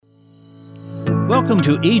Welcome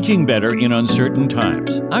to Aging Better in Uncertain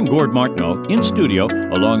Times. I'm Gord Martineau, in studio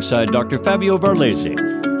alongside Dr. Fabio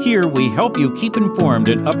Varlese. Here we help you keep informed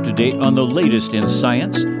and up to date on the latest in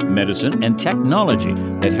science, medicine, and technology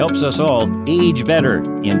that helps us all age better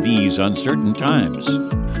in these uncertain times.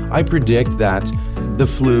 I predict that the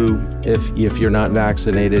flu, if you're not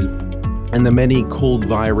vaccinated, and the many cold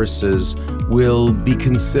viruses will be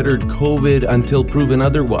considered COVID until proven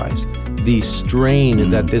otherwise. The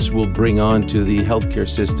strain that this will bring on to the healthcare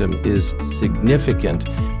system is significant.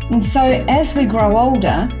 And so as we grow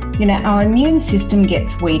older, our immune system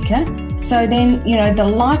gets weaker. So then, the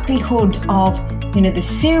likelihood of,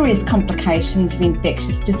 the serious complications of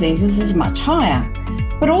infectious diseases is much higher.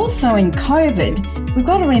 But also in COVID, we've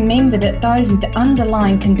got to remember that those with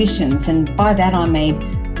underlying conditions, and by that I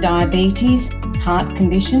mean diabetes, heart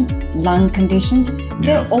condition, lung conditions,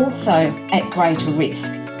 they're also at greater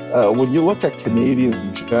risk. When you look at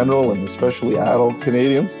Canadians in general, and especially adult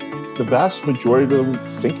Canadians, the vast majority of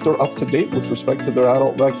them think they're up to date with respect to their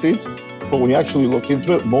adult vaccines. But when you actually look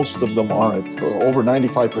into it, most of them aren't, over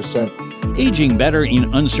 95%. Aging Better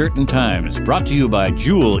in Uncertain Times, brought to you by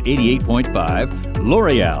Jewel 88.5,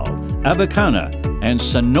 L'Oreal, Avicana, and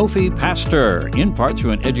Sanofi Pasteur, in part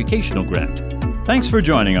through an educational grant. Thanks for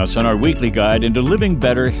joining us on our weekly guide into living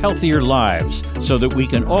better, healthier lives so that we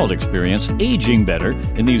can all experience aging better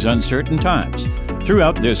in these uncertain times.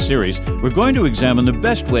 Throughout this series, we're going to examine the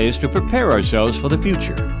best ways to prepare ourselves for the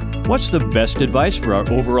future. What's the best advice for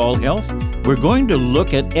our overall health? We're going to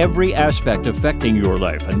look at every aspect affecting your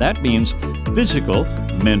life, and that means physical,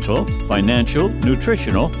 mental, financial,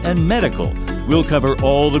 nutritional, and medical. We'll cover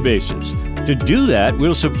all the bases. To do that,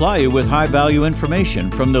 we'll supply you with high-value information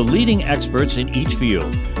from the leading experts in each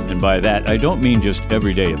field. And by that, I don't mean just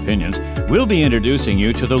everyday opinions. We'll be introducing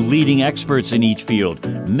you to the leading experts in each field,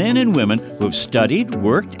 men and women who've studied,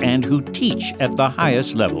 worked, and who teach at the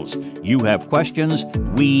highest levels. You have questions,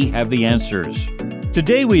 we have the answers.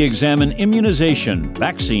 Today we examine immunization,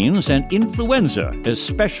 vaccines, and influenza,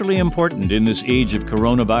 especially important in this age of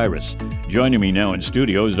coronavirus. Joining me now in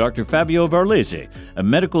studio is Dr. Fabio Varlese, a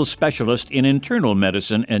medical specialist in internal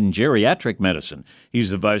medicine and geriatric medicine.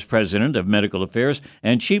 He's the Vice President of Medical Affairs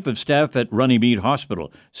and Chief of Staff at Runnymede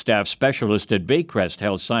Hospital, Staff Specialist at Baycrest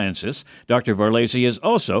Health Sciences. Dr. Varlese is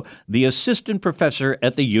also the Assistant Professor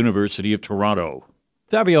at the University of Toronto.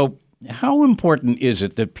 Fabio, how important is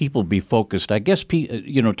it that people be focused? I guess,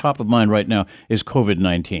 top of mind right now is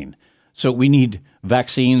COVID-19. So we need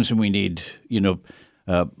vaccines and we need,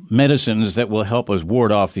 medicines that will help us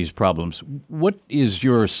ward off these problems. What is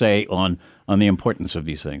your say on the importance of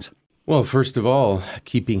these things? Well, first of all,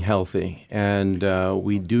 keeping healthy. And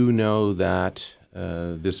we do know that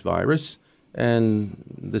this virus, and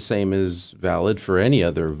the same is valid for any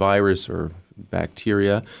other virus or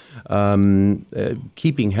bacteria,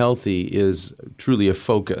 keeping healthy is truly a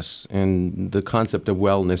focus. And the concept of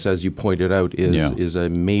wellness, as you pointed out, is a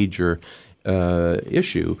major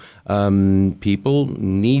issue. People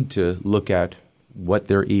need to look at what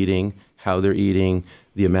they're eating, how they're eating,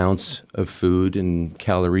 the amounts of food and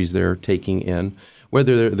calories they're taking in,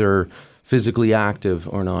 whether they're physically active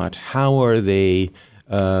or not. How are they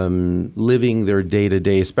living their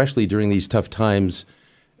day-to-day, especially during these tough times?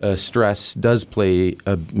 Stress does play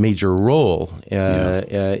a major role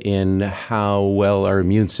in how well our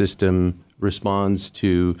immune system responds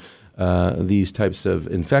to these types of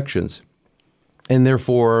infections. And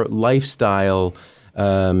therefore, lifestyle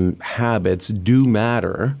habits do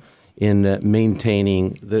matter in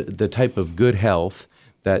maintaining the type of good health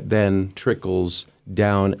that then trickles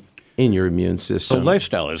down in your immune system. So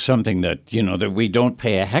lifestyle is something that, that we don't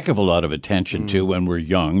pay a heck of a lot of attention to when we're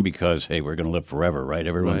young because, hey, we're going to live forever, right?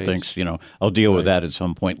 Everyone thinks, I'll deal with that at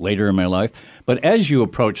some point later in my life. But as you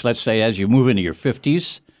approach, let's say, as you move into your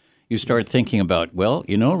 50s, you start thinking about,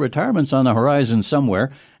 retirement's on the horizon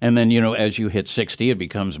somewhere. And then, as you hit 60, it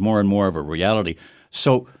becomes more and more of a reality.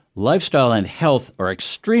 So lifestyle and health are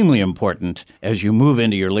extremely important as you move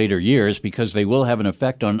into your later years because they will have an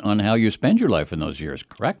effect on how you spend your life in those years,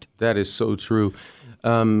 correct? That is so true.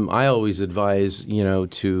 I always advise,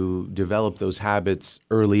 to develop those habits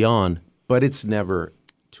early on, but it's never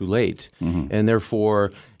too late. Mm-hmm. And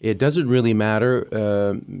therefore, it doesn't really matter,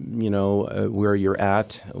 where you're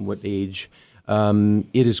at, what age.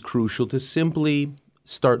 It is crucial to simply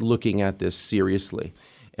start looking at this seriously.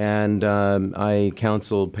 And I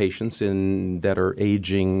counsel patients that are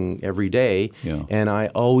aging every day, and I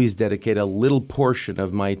always dedicate a little portion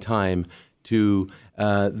of my time to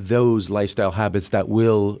those lifestyle habits that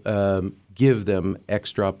will give them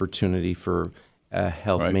extra opportunity for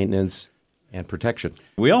health maintenance and protection.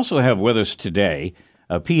 We also have with us today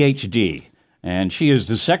a PhD, and she is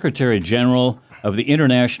the Secretary General of the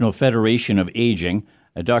International Federation of Aging,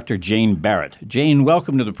 Dr. Jane Barrett. Jane,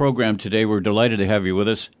 welcome to the program today. We're delighted to have you with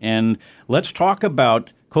us. And let's talk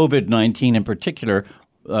about COVID-19 in particular.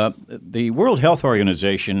 The World Health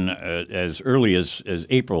Organization, as early as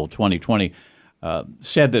April 2020,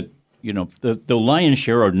 said that the lion's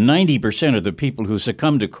share, or 90% of the people who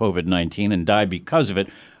succumb to COVID-19 and die because of it,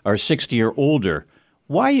 are 60 or older.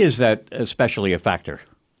 Why is that especially a factor,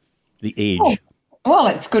 the age? Oh, well,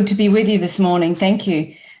 it's good to be with you this morning. Thank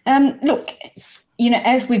you. Look,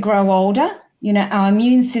 as we grow older, our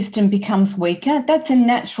immune system becomes weaker. That's a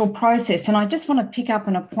natural process. And I just want to pick up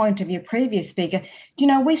on a point of your previous speaker.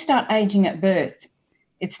 We start aging at birth.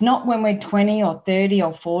 It's not when we're 20 or 30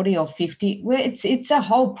 or 40 or 50. It's a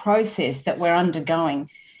whole process that we're undergoing.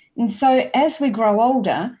 And so as we grow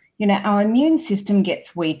older, our immune system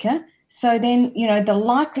gets weaker. So then, the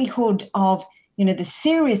likelihood of, the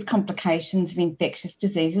serious complications of infectious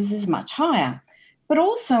diseases is much higher. But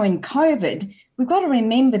also in COVID, we've got to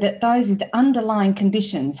remember that those with underlying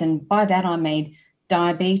conditions, and by that I mean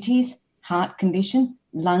diabetes, heart condition,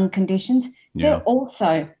 lung conditions, they're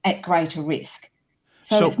also at greater risk.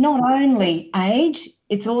 So it's not only age,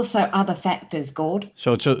 it's also other factors, Gord.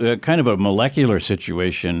 So it's a kind of a molecular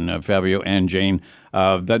situation, Fabio and Jane,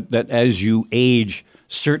 that as you age,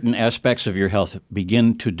 certain aspects of your health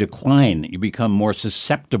begin to decline. You become more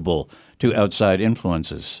susceptible to outside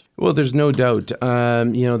influences. Well, there's no doubt.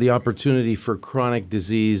 The opportunity for chronic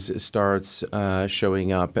disease starts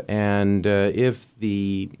showing up. And if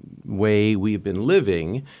the way we've been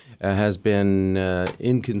living has been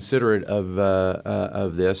inconsiderate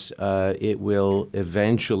of this, it will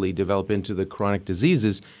eventually develop into the chronic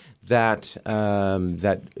diseases that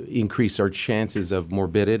increase our chances of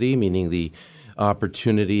morbidity, meaning the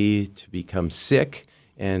opportunity to become sick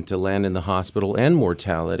and to land in the hospital, and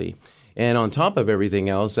mortality. And on top of everything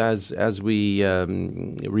else, as we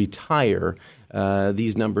retire,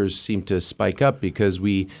 these numbers seem to spike up because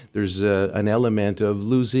there's an element of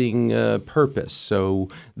losing purpose. So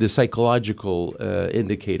the psychological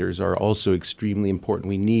indicators are also extremely important.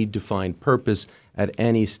 We need to find purpose at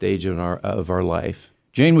any stage of our life.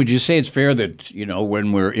 Jane, would you say it's fair that,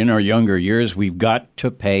 when we're in our younger years, we've got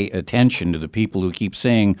to pay attention to the people who keep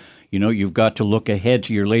saying, you've got to look ahead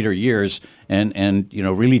to your later years and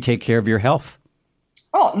really take care of your health?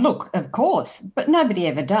 Oh, look, of course, but nobody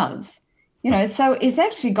ever does. So it's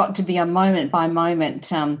actually got to be a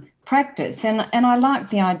moment-by-moment practice. And I like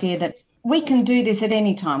the idea that we can do this at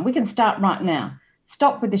any time. We can start right now.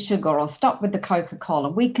 Stop with the sugar or stop with the Coca-Cola.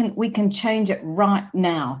 We can change it right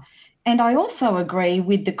now. And I also agree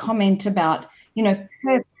with the comment about,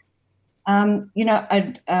 purpose.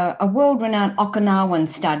 A world-renowned Okinawan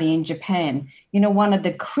study in Japan, one of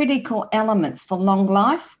the critical elements for long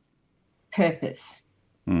life, purpose.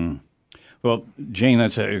 Well, Jane,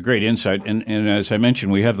 that's a great insight. And as I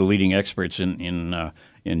mentioned, we have the leading experts in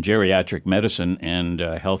geriatric medicine and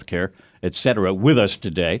healthcare, et cetera, with us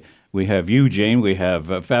today. We have you, Jane. We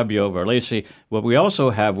have Fabio Varlesi. But we also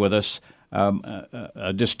have with us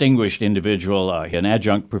a distinguished individual, an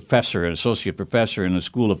adjunct professor, an associate professor in the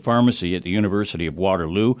School of Pharmacy at the University of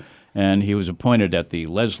Waterloo, and he was appointed at the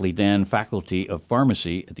Leslie Dan Faculty of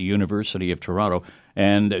Pharmacy at the University of Toronto.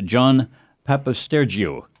 And John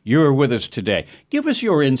Papastergiou, you're with us today. Give us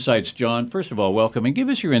your insights, John. First of all, welcome, and give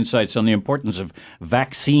us your insights on the importance of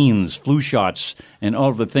vaccines, flu shots, and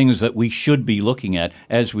all of the things that we should be looking at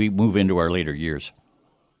as we move into our later years.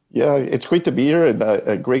 Yeah, it's great to be here, and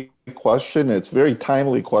a great question. It's a very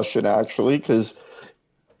timely question, actually, because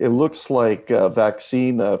it looks like a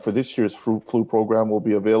vaccine for this year's flu program will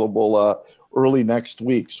be available early next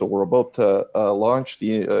week. So we're about to launch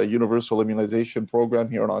the universal immunization program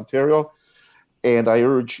here in Ontario, and I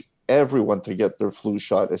urge everyone to get their flu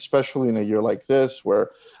shot, especially in a year like this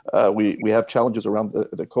where we have challenges around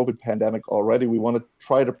the COVID pandemic already. We want to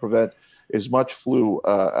try to prevent as much flu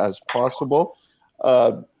as possible.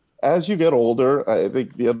 As you get older, I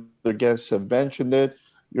think the other guests have mentioned it,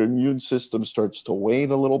 your immune system starts to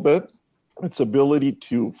wane a little bit. Its ability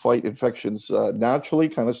to fight infections naturally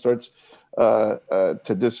kind of starts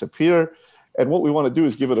to disappear. And what we want to do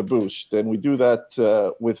is give it a boost. And we do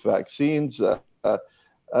that with vaccines.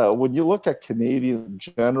 When you look at Canadians in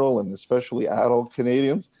general, and especially adult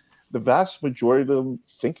Canadians, the vast majority of them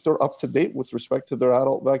think they're up to date with respect to their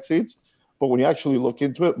adult vaccines. But when you actually look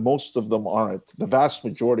into it, most of them aren't. The vast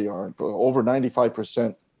majority aren't. Over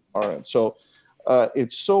 95% aren't. So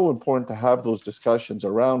it's so important to have those discussions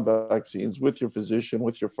around vaccines with your physician,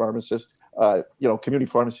 with your pharmacist. Community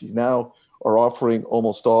pharmacies now are offering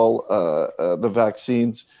almost all the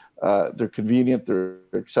vaccines They're convenient, they're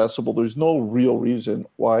accessible. There's no real reason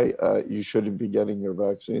why you shouldn't be getting your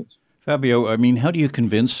vaccines. Fabio, I mean, how do you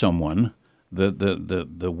convince someone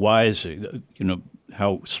the wise,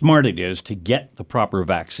 how smart it is to get the proper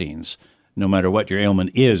vaccines, no matter what your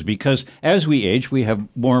ailment is? Because as we age, we have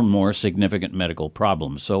more and more significant medical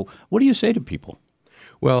problems. So what do you say to people?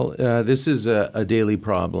 Well, this is a daily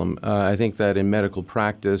problem. I think that in medical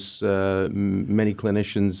practice, many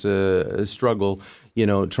clinicians struggle,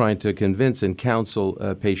 trying to convince and counsel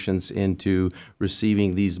patients into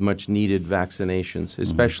receiving these much-needed vaccinations,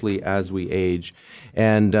 especially as we age.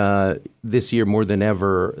 And this year, more than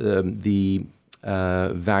ever, the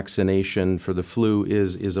vaccination for the flu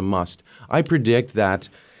is a must. I predict that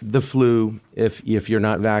the flu, if you're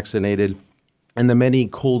not vaccinated, and the many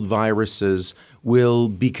cold viruses will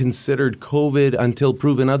be considered COVID until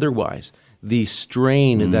proven otherwise. The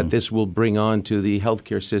strain that this will bring on to the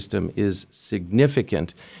healthcare system is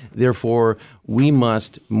significant. Therefore, we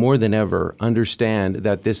must more than ever understand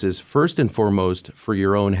that this is first and foremost for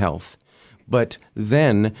your own health. But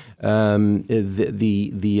then the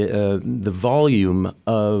volume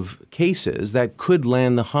of cases that could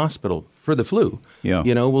land the hospital for the flu,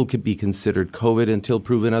 could be considered COVID until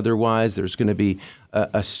proven otherwise. There's going to be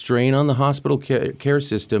a strain on the hospital care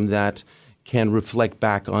system that can reflect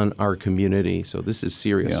back on our community. So this is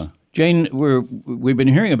serious. Yeah. Jane, we've been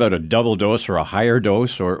hearing about a double dose or a higher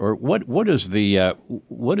dose, or what is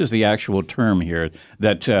the actual term here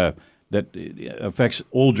that affects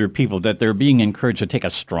older people, that they're being encouraged to take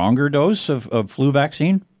a stronger dose of flu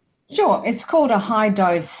vaccine? Sure, it's called a high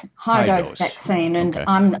dose vaccine, and okay.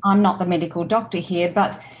 I'm not the medical doctor here,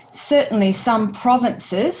 but certainly some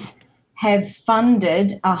provinces have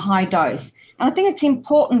funded a high dose. And I think it's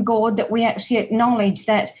important, Gord, that we actually acknowledge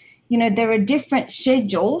that, there are different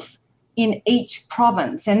schedules in each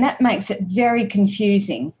province, and that makes it very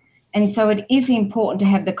confusing. And so it is important to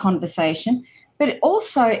have the conversation, but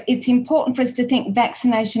it's important for us to think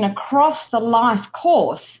vaccination across the life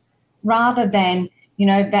course rather than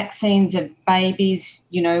vaccines of babies,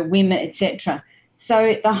 women, etc.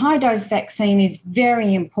 So the high-dose vaccine is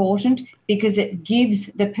very important because it gives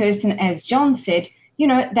the person, as John said,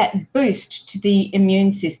 that boost to the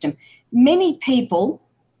immune system. Many people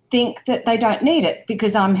think that they don't need it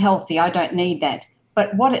because I'm healthy, I don't need that.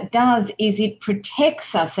 But what it does is it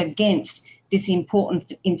protects us against this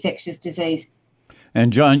important infectious disease.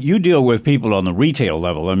 And John, you deal with people on the retail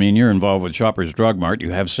level. I mean, you're involved with Shoppers Drug Mart.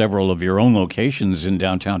 You have several of your own locations in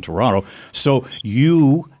downtown Toronto. So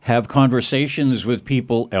you have conversations with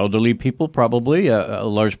people, elderly people probably, a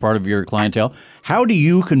large part of your clientele. How do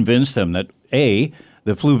you convince them that, A,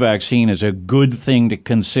 the flu vaccine is a good thing to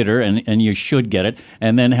consider and you should get it?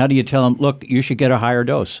 And then how do you tell them, look, you should get a higher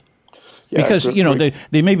dose? Yeah, because,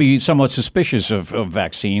 they may be somewhat suspicious of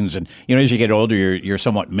vaccines. And, as you get older, you're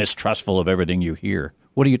somewhat mistrustful of everything you hear.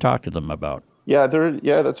 What do you talk to them about? Yeah,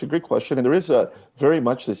 that's a great question. And there is very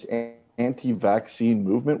much this anti-vaccine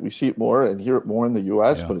movement. We see it more and hear it more in the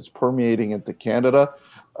U.S., but it's permeating into Canada.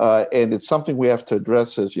 And it's something we have to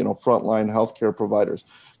address as, frontline healthcare providers.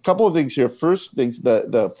 A couple of things here. First,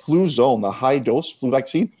 the flu zone, the high-dose flu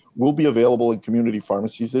vaccine, will be available in community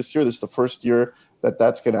pharmacies this year. This is the first year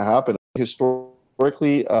that's going to happen.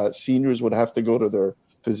 Historically, seniors would have to go to their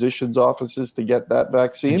physician's offices to get that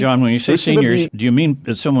vaccine. John, when you say seniors, do you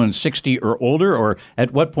mean someone 60 or older, or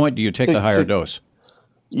at what point do you take the higher dose?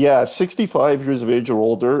 Yeah, 65 years of age or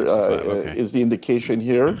older is the indication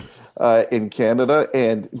here in Canada.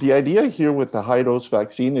 And the idea here with the high-dose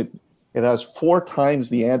vaccine, it has 4 times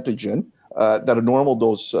the antigen that a normal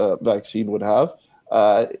dose vaccine would have.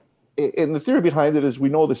 And the theory behind it is we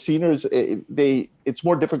know the seniors, it's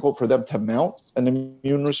more difficult for them to mount an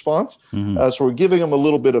immune response. Mm-hmm. So we're giving them a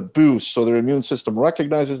little bit of boost so their immune system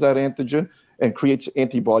recognizes that antigen and creates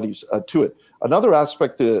antibodies to it. Another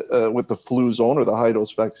aspect with the flu zone or the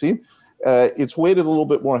high-dose vaccine, it's weighted a little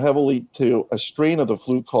bit more heavily to a strain of the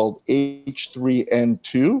flu called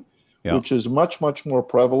H3N2, which is much, much more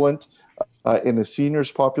prevalent in the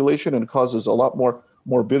seniors population and causes a lot more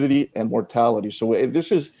morbidity and mortality. So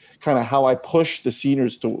this is kind of how I push the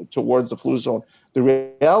seniors towards the flu zone. The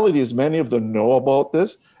reality is many of them know about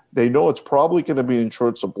this. They know it's probably going to be in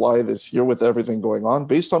short supply this year with everything going on.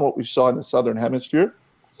 Based on what we saw in the Southern Hemisphere,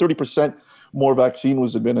 30% more vaccine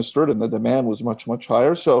was administered and the demand was much, much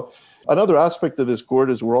higher. So another aspect of this, Gord,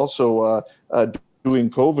 is we're also doing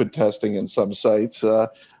COVID testing in some sites for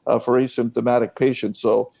asymptomatic patients.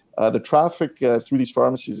 So the traffic through these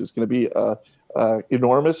pharmacies is going to be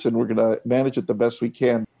enormous, and we're going to manage it the best we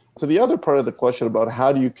can. To the other part of the question about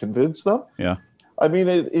how do you convince them? I mean,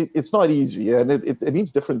 it's not easy, and it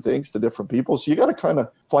means different things to different people. So you got to kind of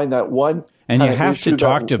find that one. And you have to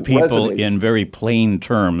talk to people in very plain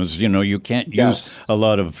terms. You can't use a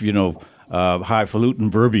lot of, highfalutin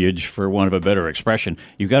verbiage, for want of a better expression.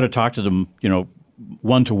 You've got to talk to them,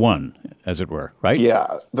 one-to-one, as it were, right?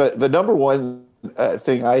 Yeah. The number one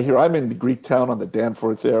thing I hear, I'm in the Greek town on the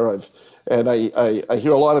Danforth there, and I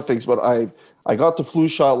hear a lot of things, but I got the flu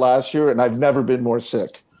shot last year, and I've never been more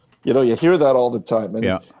sick. You hear that all the time.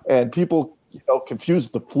 And people, confuse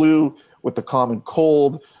the flu with the common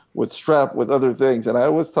cold, with strep, with other things. And I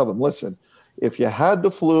always tell them, listen, if you had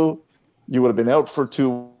the flu, you would have been out for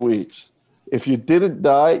 2 weeks. If you didn't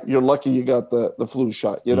die, you're lucky you got the flu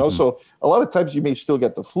shot, So a lot of times you may still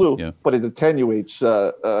get the flu, but it attenuates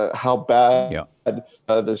how bad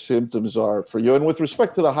the symptoms are for you. And with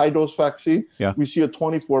respect to the high-dose vaccine, we see a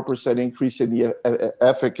 24% increase in the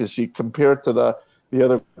efficacy compared to the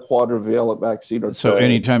other quadrivalent vaccine. So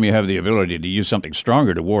anytime you have the ability to use something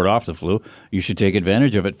stronger to ward off the flu, you should take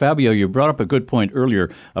advantage of it. Fabio, you brought up a good point earlier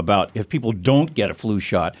about if people don't get a flu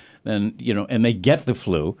shot, then, and they get the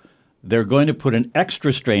flu, they're going to put an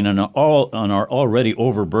extra strain on our already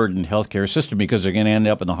overburdened healthcare system, because they're going to end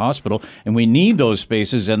up in the hospital. And we need those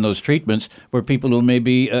spaces and those treatments for people who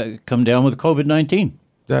maybe come down with COVID-19.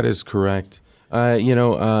 That is correct.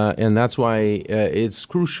 And that's why it's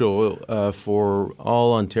crucial for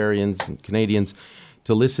all Ontarians and Canadians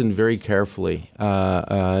to listen very carefully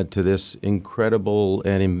to this incredible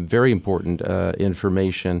and very important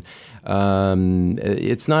information.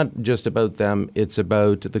 It's not just about them; it's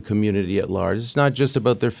about the community at large. It's not just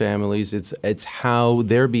about their families. It's how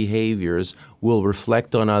their behaviors will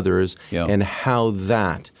reflect on others, and how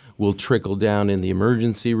that will trickle down in the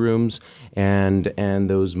emergency rooms and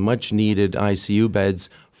those much needed ICU beds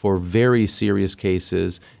for very serious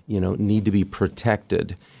cases, need to be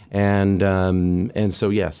protected. And so,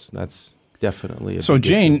 yes, that's definitely a big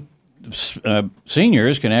Jane,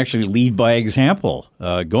 seniors can actually lead by example,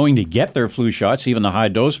 going to get their flu shots, even the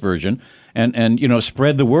high-dose version, and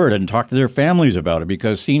spread the word and talk to their families about it,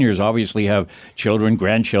 because seniors obviously have children,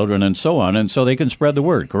 grandchildren, and so on, and so they can spread the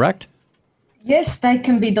word, correct? Yes, they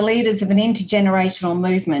can be the leaders of an intergenerational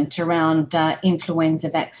movement around influenza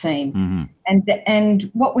vaccine. Mm-hmm.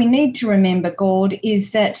 And what we need to remember, Gord,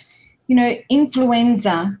 is that,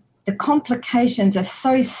 influenza, the complications are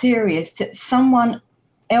so serious that someone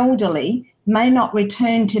elderly may not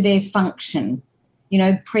return to their function,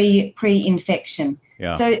 pre-infection.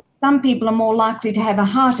 Yeah. So some people are more likely to have a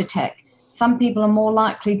heart attack. Some people are more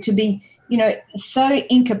likely to be so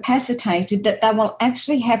incapacitated that they will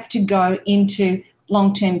actually have to go into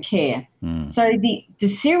long-term care. So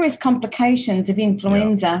the serious complications of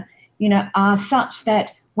influenza, are such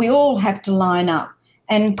that we all have to line up.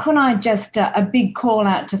 And could I just, a big call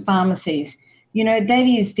out to pharmacies, that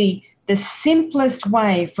is the simplest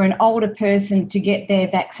way for an older person to get their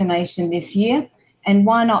vaccination this year. And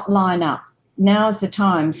why not line up? Now's the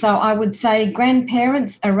time. So I would say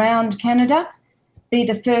grandparents around Canada, be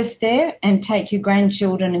the first there and take your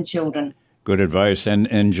grandchildren and children. Good advice.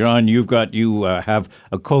 And John, you have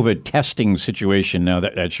a COVID testing situation now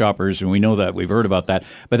at Shoppers, and we know that. We've heard about that.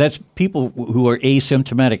 But that's people who are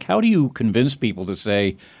asymptomatic. How do you convince people to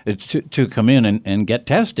say to come in and get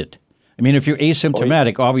tested? I mean, if you're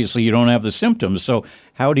asymptomatic, obviously you don't have the symptoms. So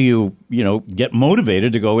how do you, get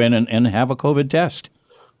motivated to go in and have a COVID test?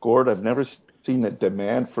 Gord, I've never seen a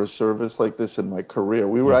demand for a service like this in my career.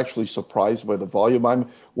 We were actually surprised by the volume. I'm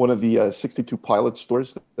one of the 62 pilot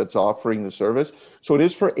stores that's offering the service. So it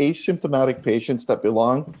is for asymptomatic patients that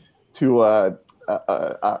belong to a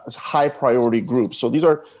high priority group. So these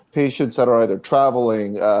are patients that are either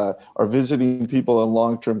traveling, are visiting people in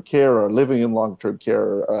long-term care, or living in long-term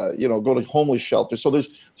care, go to homeless shelters. So there's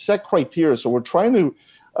set criteria. So we're trying to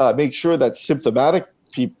make sure that symptomatic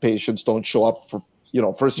patients don't show up for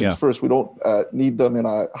first things first, we don't need them in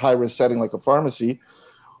a high-risk setting like a pharmacy.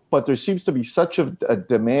 But there seems to be such a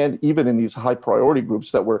demand, even in these high-priority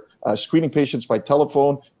groups, that we're screening patients by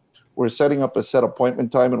telephone. We're setting up a set appointment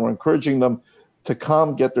time, and we're encouraging them to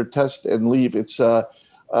come, get their test, and leave. It's,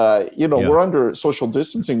 we're under social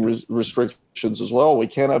distancing restrictions as well. We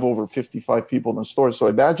can't have over 55 people in the store. So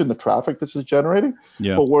imagine the traffic this is generating.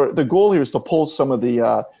 Yeah. But the goal here is to pull some of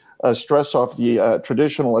the stress off the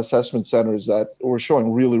traditional assessment centers that were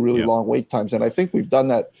showing really, really long wait times. And I think we've done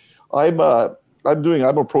that. I'm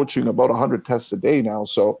approaching about 100 tests a day now.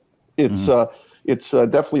 So it's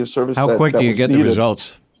definitely a service. How quick do you get the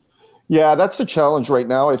results? Yeah, that's the challenge right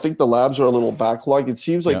now. I think the labs are a little backlogged. It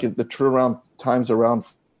seems like the turnaround time's around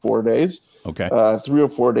 4 days. Okay. 3 or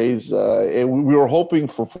 4 days. We were hoping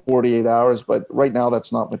for 48 hours, but right now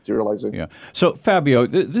that's not materializing. Yeah. So, Fabio,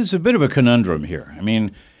 there's a bit of a conundrum here. I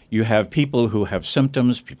mean, you have people who have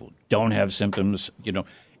symptoms, people who don't have symptoms.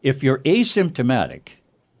 If you're asymptomatic,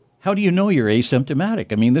 how do you know you're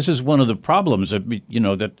asymptomatic? I mean, this is one of the problems that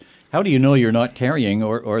how do you know you're not carrying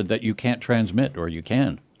or that you can't transmit or you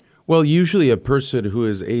can? Well, usually a person who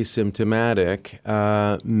is asymptomatic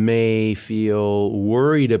may feel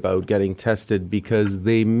worried about getting tested because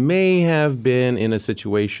they may have been in a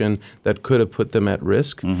situation that could have put them at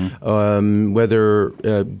risk, whether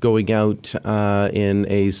going out in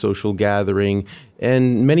a social gathering.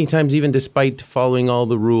 And many times, even despite following all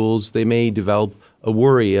the rules, they may develop a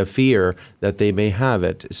worry, a fear that they may have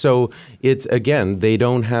it. So it's, again, they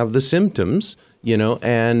don't have the symptoms,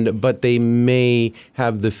 but they may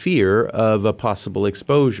have the fear of a possible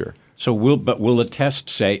exposure. So will a test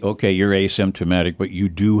say, okay, you're asymptomatic, but you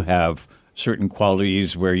do have certain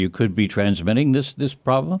qualities where you could be transmitting this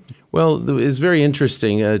problem? Well, it's very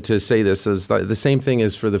interesting to say this. As the same thing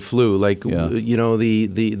as for the flu.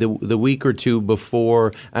 The week or two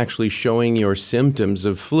before actually showing your symptoms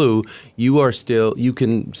of flu, you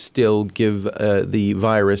can still give the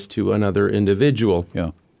virus to another individual.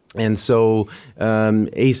 Yeah. And so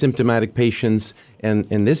asymptomatic patients, and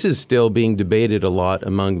this is still being debated a lot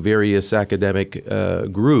among various academic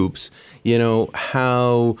groups,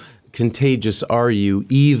 how contagious are you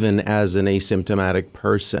even as an asymptomatic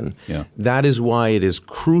person? Yeah. That is why it is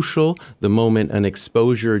crucial the moment an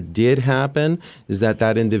exposure did happen is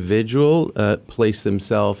that individual place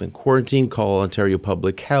themselves in quarantine, call Ontario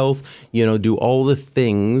Public Health, do all the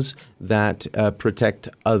things that protect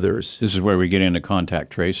others. This is where we get into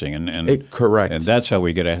contact tracing. Correct. And that's how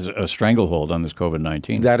we get a stranglehold on this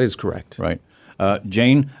COVID-19. That is correct. Right.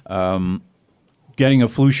 Jane, getting a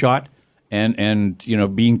flu shot and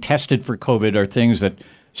being tested for COVID are things that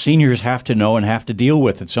seniors have to know and have to deal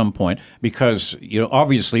with at some point because,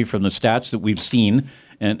 obviously from the stats that we've seen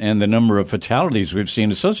and the number of fatalities we've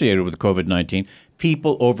seen associated with COVID-19,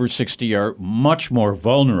 people over 60 are much more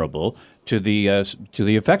vulnerable to the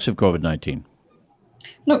effects of COVID-19.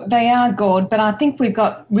 Look, they are, Gord, but I think we've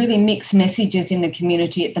got really mixed messages in the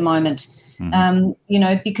community at the moment.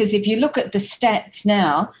 Because if you look at the stats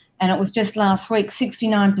now, and it was just last week,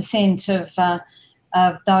 69%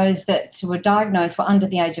 of those that were diagnosed were under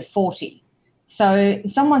the age of 40. So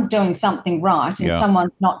someone's doing something right and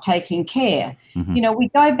someone's not taking care. We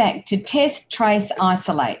go back to test, trace,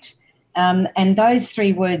 isolate. And those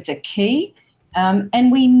three words are key.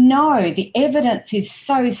 And we know the evidence is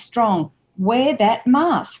so strong. Wear that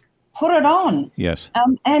mask. Put it on. Yes.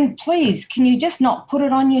 And please, can you just not put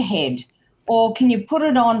it on your head? Or can you put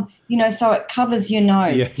it on, so it covers your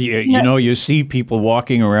nose? Yeah. You see people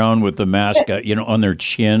walking around with the mask, on their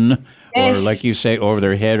chin, or like you say, over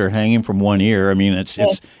their head or hanging from one ear. I mean,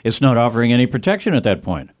 it's not offering any protection at that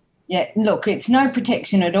point. Yeah, look, it's no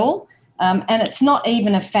protection at all. And it's not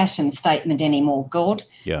even a fashion statement anymore, Gord.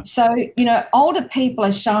 Yeah. So, older people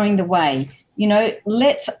are showing the way.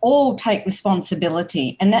 Let's all take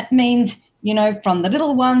responsibility. And that means, from the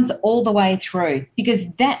little ones all the way through, because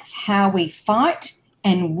that's how we fight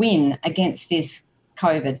and win against this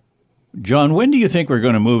COVID. John, when do you think we're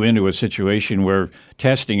going to move into a situation where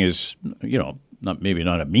testing is, maybe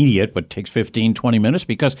not immediate, but takes 15, 20 minutes?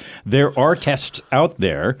 Because there are tests out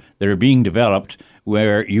there that are being developed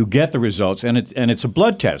where you get the results, and it's a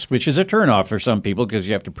blood test, which is a turnoff for some people because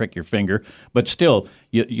you have to prick your finger. But still,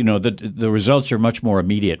 the results are much more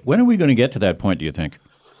immediate. When are we going to get to that point, do you think?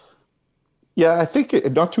 Yeah, I think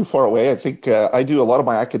not too far away. I think I do a lot of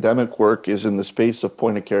my academic work is in the space of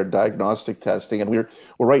point-of-care diagnostic testing, and we're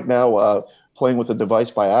right now playing with a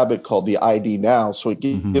device by Abbott called the ID Now. So it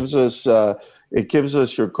gives us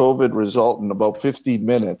your COVID result in about 15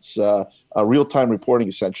 minutes, real-time reporting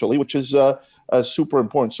essentially, which is super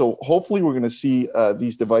important. So hopefully we're going to see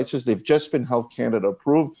these devices. They've just been Health Canada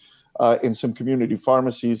approved in some community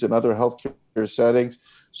pharmacies and other healthcare settings.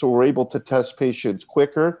 So we're able to test patients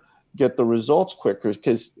quicker, get the results quicker,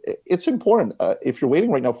 because it's important. If you're waiting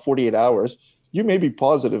right now 48 hours, you may be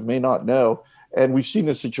positive, may not know. And we've seen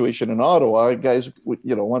this situation in Ottawa. Guys,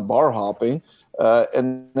 went bar hopping,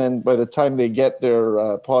 and then by the time they get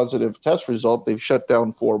their positive test result, they've shut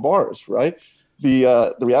down 4 bars, right?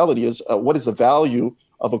 The reality is, what is the value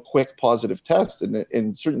of a quick positive test? And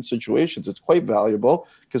in certain situations, it's quite valuable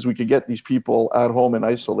because we could get these people at home and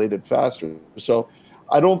isolated faster. So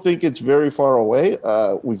I don't think it's very far away.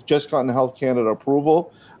 We've just gotten Health Canada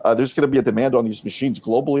approval. There's going to be a demand on these machines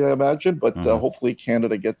globally, I imagine, but hopefully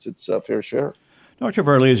Canada gets its fair share. Dr.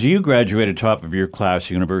 Varlese, you graduated top of your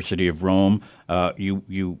class, University of Rome.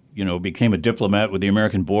 You became a diplomat with the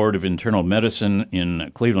American Board of Internal Medicine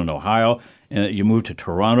in Cleveland, Ohio. You moved to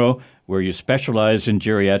Toronto, where you specialized in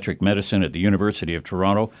geriatric medicine at the University of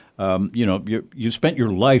Toronto. You spent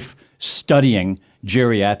your life studying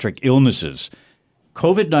geriatric illnesses.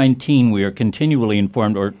 COVID-19, we are continually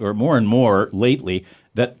informed, or more and more lately,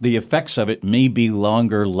 that the effects of it may be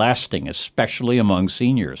longer lasting, especially among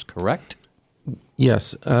seniors, correct?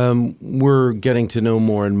 Yes, we're getting to know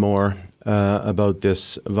more and more about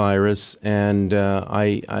this virus, and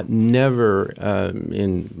I never,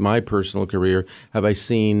 in my personal career, have I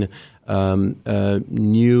seen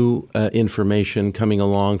new information coming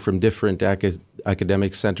along from different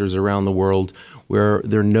academic centers around the world where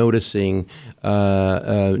they're noticing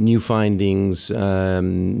new findings,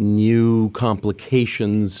 new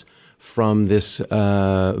complications from this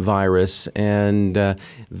virus, and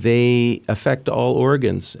they affect all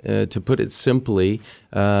organs. To put it simply,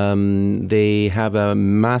 they have a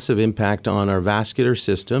massive impact on our vascular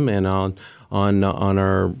system and on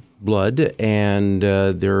our blood, and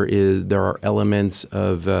there are elements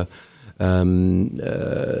of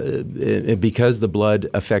because the blood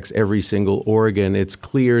affects every single organ, it's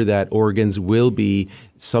clear that organs will be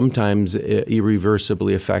sometimes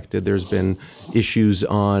irreversibly affected. There's been issues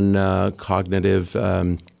on cognitive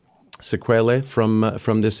sequelae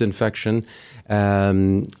from this infection,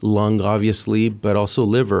 lung obviously, but also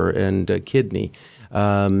liver and kidney.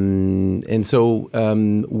 And so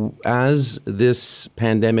as this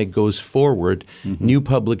pandemic goes forward, new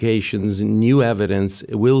publications, new evidence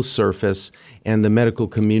will surface, and the medical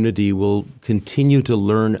community will continue to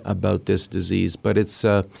learn about this disease. But it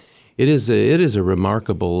is a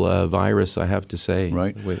remarkable virus, I have to say.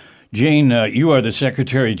 Right. Jane, you are the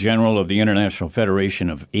Secretary General of the International Federation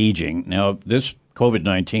of Aging. Now, this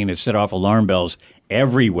COVID-19 has set off alarm bells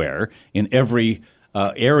everywhere in every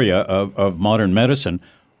area of modern medicine.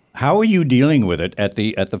 How are you dealing with it at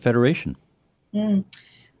the Federation? Well,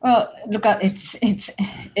 look, it's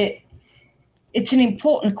an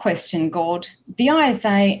important question, Gord. The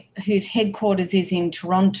IFA, whose headquarters is in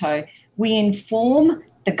Toronto, we inform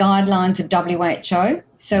the guidelines of WHO.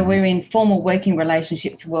 So we're in formal working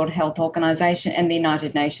relationships with the World Health Organization and the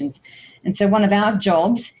United Nations. And so one of our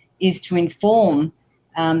jobs is to inform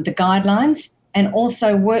the guidelines and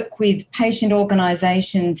also work with patient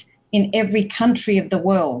organisations in every country of the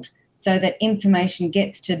world so that information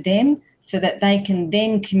gets to them so that they can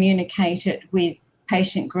then communicate it with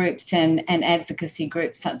patient groups and advocacy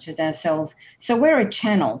groups such as ourselves. So we're a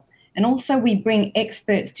channel, and also we bring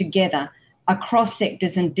experts together across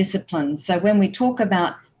sectors and disciplines. So when we talk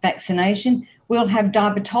about vaccination, we'll have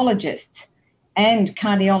diabetologists and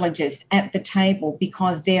cardiologists at the table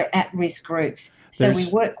because they're at-risk groups. So we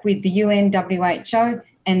work with the UN, WHO,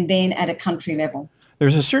 and then at a country level.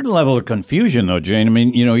 There's a certain level of confusion, though, Jane. I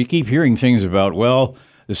mean, you keep hearing things about, well,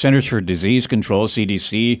 the Centers for Disease Control,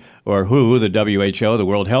 CDC, or WHO, the WHO, the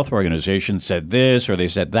World Health Organization, said this or they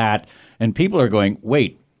said that. And people are going,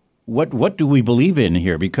 wait, what do we believe in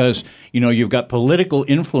here? Because, you've got political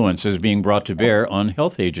influences being brought to bear on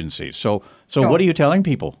health agencies. So Sure. What are you telling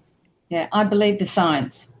people? Yeah, I believe the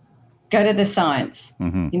science. Go to the science.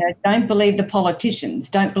 Don't believe the politicians.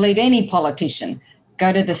 Don't believe any politician.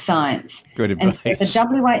 Go to the science. Good advice. And the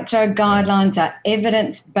WHO guidelines are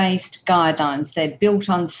evidence-based guidelines. They're built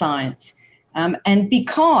on science. And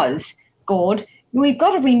because, Gord, we've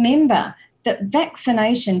got to remember that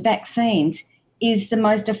vaccines, is the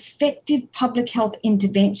most effective public health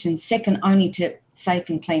intervention, second only to safe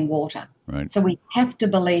and clean water. Right. So we have to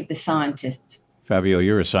believe the scientists. Fabio,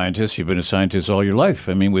 you're a scientist. You've been a scientist all your life.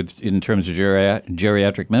 I mean, in terms of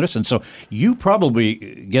geriatric medicine. So you probably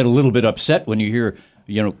get a little bit upset when you hear,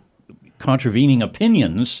 contravening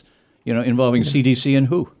opinions, involving CDC and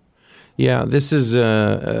WHO. Yeah, this is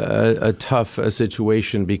a tough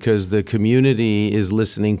situation because the community is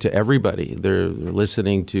listening to everybody. They're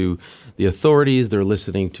listening to the authorities. They're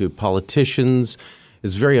listening to politicians.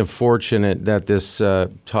 It's very unfortunate that this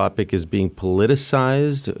topic is being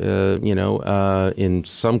politicized, in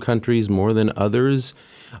some countries more than others.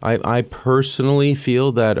 I personally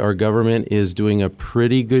feel that our government is doing a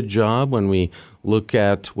pretty good job when we look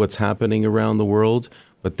at what's happening around the world.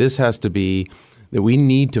 But this has to be that we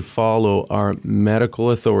need to follow our medical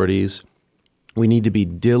authorities. We need to be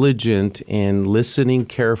diligent in listening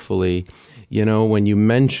carefully. When you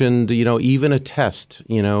mentioned, even a test,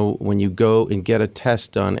 when you go and get a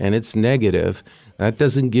test done and it's negative, that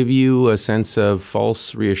doesn't give you a sense of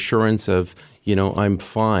false reassurance of, I'm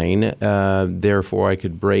fine, therefore I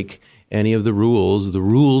could break any of the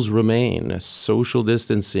rules remain. Social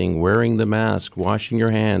distancing, wearing the mask, washing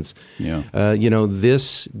your hands.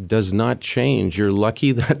 This does not change. You're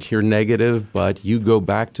lucky that you're negative, but you go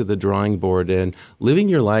back to the drawing board and living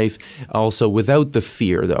your life also without the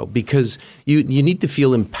fear, though, because you need to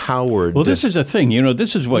feel empowered. Well, this is the thing.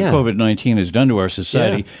 This is what COVID-19 has done to our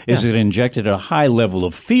society, is it injected a high level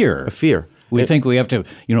of fear. We think we have to,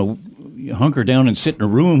 hunker down and sit in a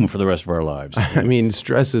room for the rest of our lives. I mean,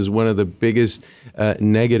 stress is one of the biggest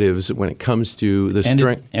negatives when it comes to the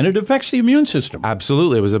strength. And it affects the immune system.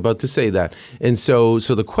 Absolutely. I was about to say that. And so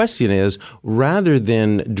the question is, rather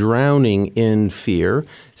than drowning in fear,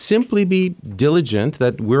 simply be diligent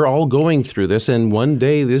that we're all going through this and one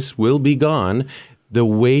day this will be gone. The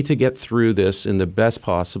way to get through this in the best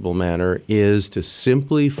possible manner is to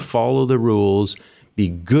simply follow the rules,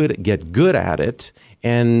 get good at it,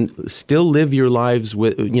 and still live your lives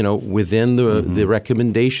within the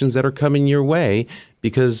recommendations that are coming your way,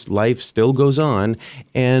 because life still goes on,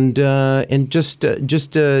 and just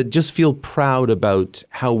feel proud about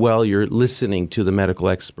how well you're listening to the medical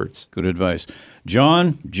experts. Good advice.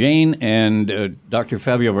 John, Jane, and Dr.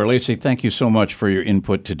 Fabio Varlese, thank you so much for your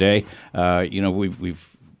input today. We've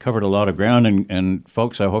covered a lot of ground, and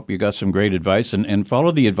folks, I hope you got some great advice, and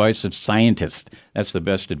follow the advice of scientists. That's the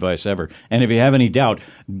best advice ever. And if you have any doubt,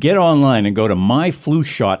 get online and go to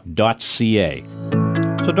myflushot.ca.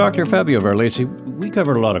 So, Dr. Fabio Varlese, we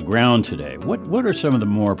covered a lot of ground today. What are some of the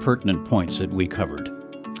more pertinent points that we covered?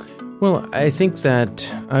 Well, I think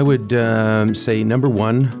that I would say, number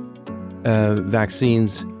one,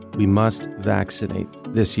 vaccines, we must vaccinate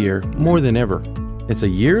this year more than ever. It's a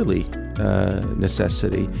yearly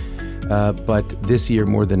necessity, but this year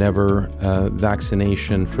more than ever,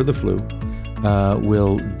 vaccination for the flu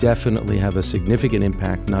will definitely have a significant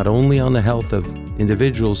impact, not only on the health of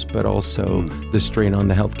individuals, but also the strain on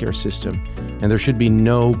the healthcare system. And there should be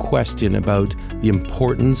no question about the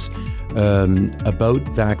importance about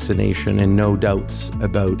vaccination, and no doubts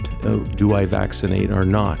about do I vaccinate or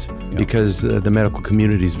not, because the medical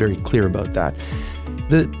community is very clear about that.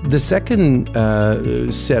 The second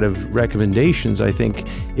set of recommendations, I think,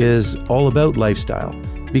 is all about lifestyle,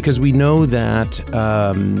 because we know that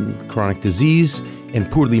chronic disease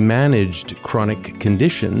and poorly managed chronic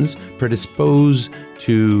conditions predispose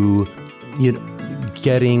to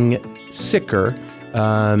getting sicker,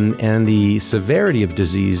 and the severity of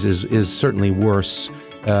disease is certainly worse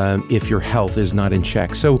if your health is not in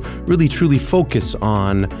check. So really, truly focus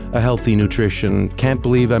on a healthy nutrition. Can't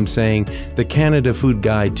believe I'm saying the Canada Food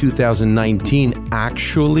Guide 2019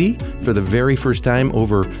 actually, for the very first time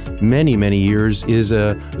over many, many years, is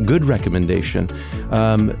a good recommendation.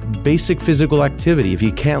 Basic physical activity. If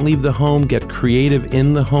you can't leave the home, get creative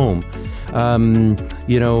in the home.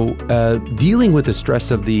 Dealing with the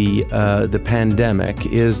stress of the pandemic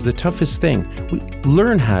is the toughest thing.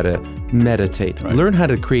 Learn how to meditate. Right. Learn how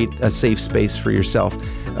to create a safe space for yourself.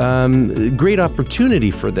 Great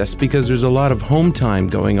opportunity for this, because there's a lot of home time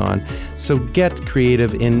going on. So get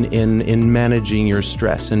creative in managing your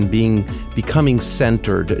stress and becoming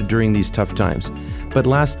centered during these tough times. But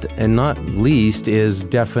last and not least is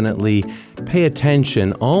definitely pay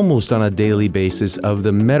attention almost on a daily basis of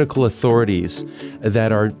the medical authorities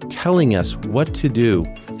that are telling us what to do,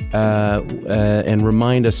 and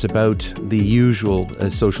remind us about the usual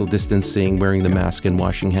social distancing, wearing the mask, and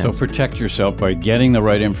washing hands. So protect yourself by getting the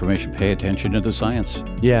right information. Pay attention to the science.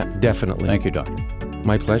 Yeah, definitely. Thank you, Doctor.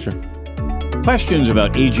 My pleasure. Questions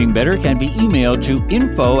about Aging Better can be emailed to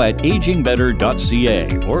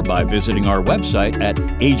info@agingbetter.ca or by visiting our website at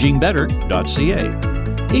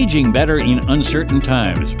agingbetter.ca. Aging Better in Uncertain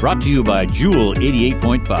Times, brought to you by Jewel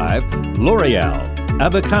 88.5, L'Oreal,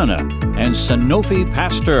 Avicanna, and Sanofi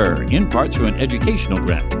Pasteur, in part through an educational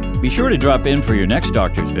grant. Be sure to drop in for your next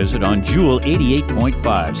doctor's visit on Jewel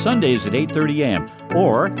 88.5, Sundays at 8:30 a.m.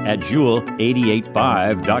 or at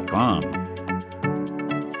jewel885.com.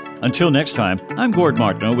 Until next time, I'm Gord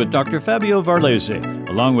Martineau with Dr. Fabio Varlese,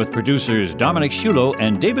 along with producers Dominic Schulo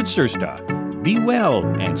and David Sursta. Be well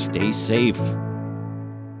and stay safe.